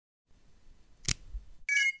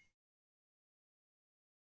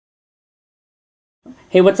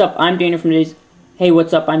Hey, what's up? I'm Daniel from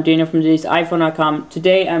TodaysiPhone.com.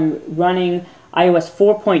 Today I'm running iOS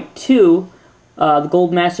 4.2, the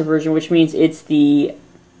Gold Master version, which means it's the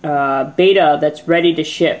beta that's ready to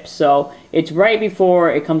ship. So it's right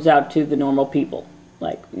before it comes out to the normal people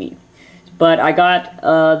like me. But I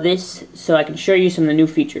got this so I can show you some of the new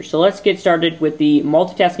features. So let's get started with the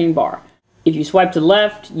multitasking bar. If you swipe to the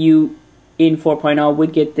left, you in 4.0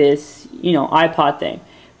 would get this, iPod thing.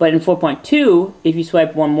 But in 4.2, if you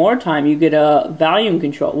swipe one more time, you get a volume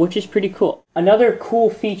control, which is pretty cool. Another cool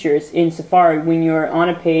feature is in Safari, when you're on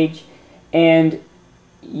a page and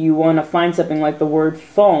you want to find something like the word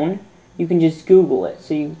phone, you can just Google it.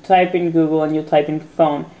 So you type in Google and you'll type in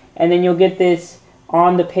phone, and then you'll get this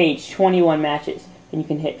on the page, 21 matches. And you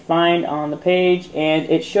can hit find on the page, and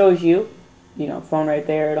it shows you, phone right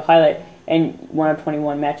there, it'll highlight, and one of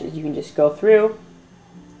 21 matches. You can just go through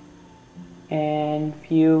and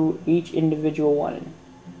view each individual one,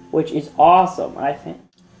 which is awesome, I think.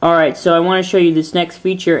 Alright, so I want to show you this next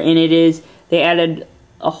feature, and it is, they added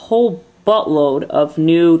a whole buttload of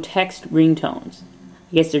new text ringtones.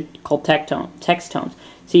 I guess they're called text tones.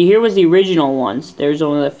 See, here was the original ones. There's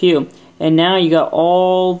only a few. And now you got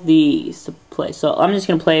all these to play. So I'm just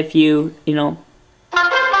going to play a few, It's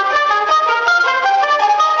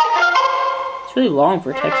really long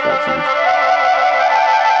for text, that seems.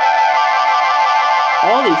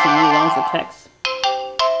 All these seem really long for text.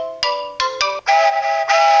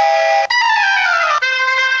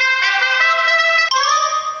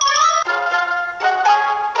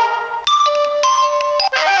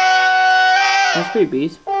 That's pretty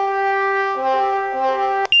beast.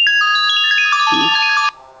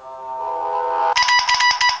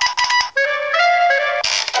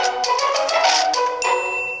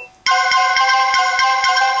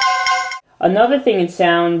 Another thing in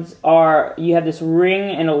sounds are, you have this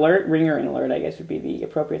ringer and alert, I guess would be the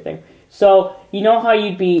appropriate thing. So, you know how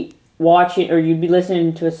you'd be watching, or you'd be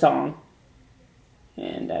listening to a song,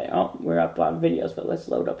 and, we're up on videos, but let's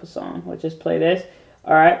load up a song. Let's just play this.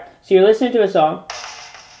 Alright, so you're listening to a song,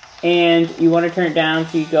 and you want to turn it down,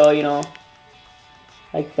 so you go,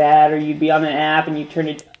 like that, or you'd be on an app, and you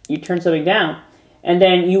turn something down. And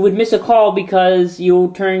then you would miss a call because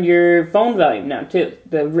you turned your phone volume down too.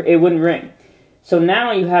 It wouldn't ring. So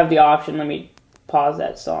now you have the option, let me pause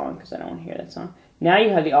that song because I don't want to hear that song. Now you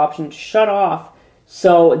have the option to shut off.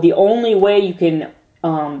 So the only way you can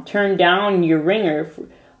turn down your ringer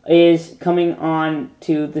is coming on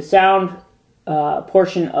to the sound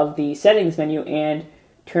portion of the settings menu and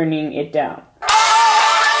turning it down.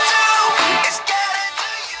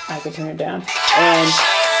 I can turn it down. And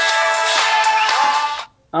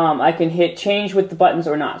I can hit change with the buttons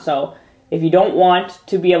or not. So if you don't want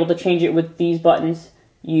to be able to change it with these buttons,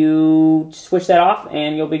 you switch that off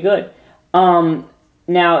and you'll be good. Now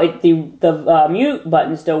the mute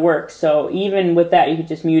button still works, so even with that you could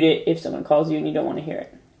just mute it if someone calls you and you don't want to hear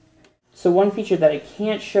it. So one feature that I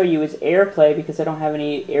can't show you is AirPlay, because I don't have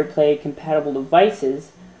any AirPlay compatible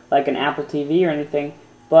devices like an Apple TV or anything.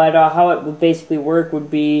 But how it would basically work would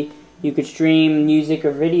be, you could stream music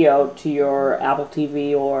or video to your Apple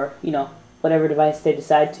TV or, whatever device they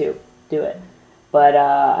decide to do it. But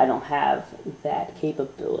I don't have that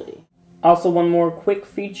capability. Also, one more quick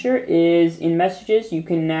feature is in Messages, you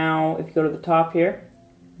can now, if you go to the top here,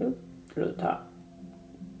 go to the top,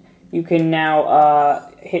 you can now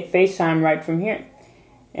hit FaceTime right from here.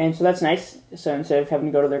 And so that's nice. So instead of having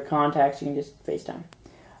to go to their contacts, you can just FaceTime.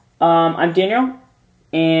 I'm Daniel,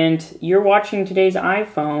 and you're watching Today's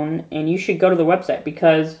iPhone, and you should go to the website,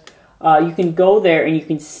 because you can go there and you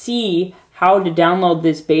can see how to download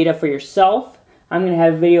this beta for yourself. I'm going to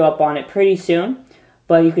have a video up on it pretty soon,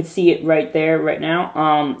 but you could see it right there, right now.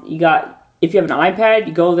 If you have an iPad,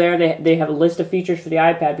 you go there, they have a list of features for the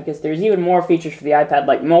iPad, because there's even more features for the iPad,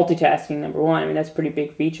 like multitasking, number one. I mean, that's a pretty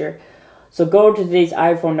big feature. So go to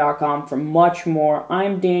TodaysiPhone.com for much more.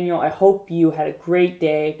 I'm Daniel. I hope you had a great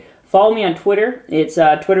day. Follow me on Twitter. It's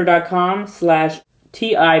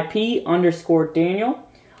twitter.com/TIP_Daniel.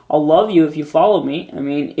 I'll love you if you follow me. I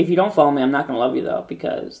mean, if you don't follow me, I'm not going to love you, though,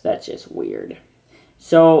 because that's just weird.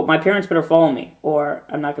 So my parents better follow me, or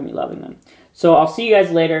I'm not going to be loving them. So I'll see you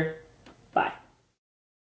guys later.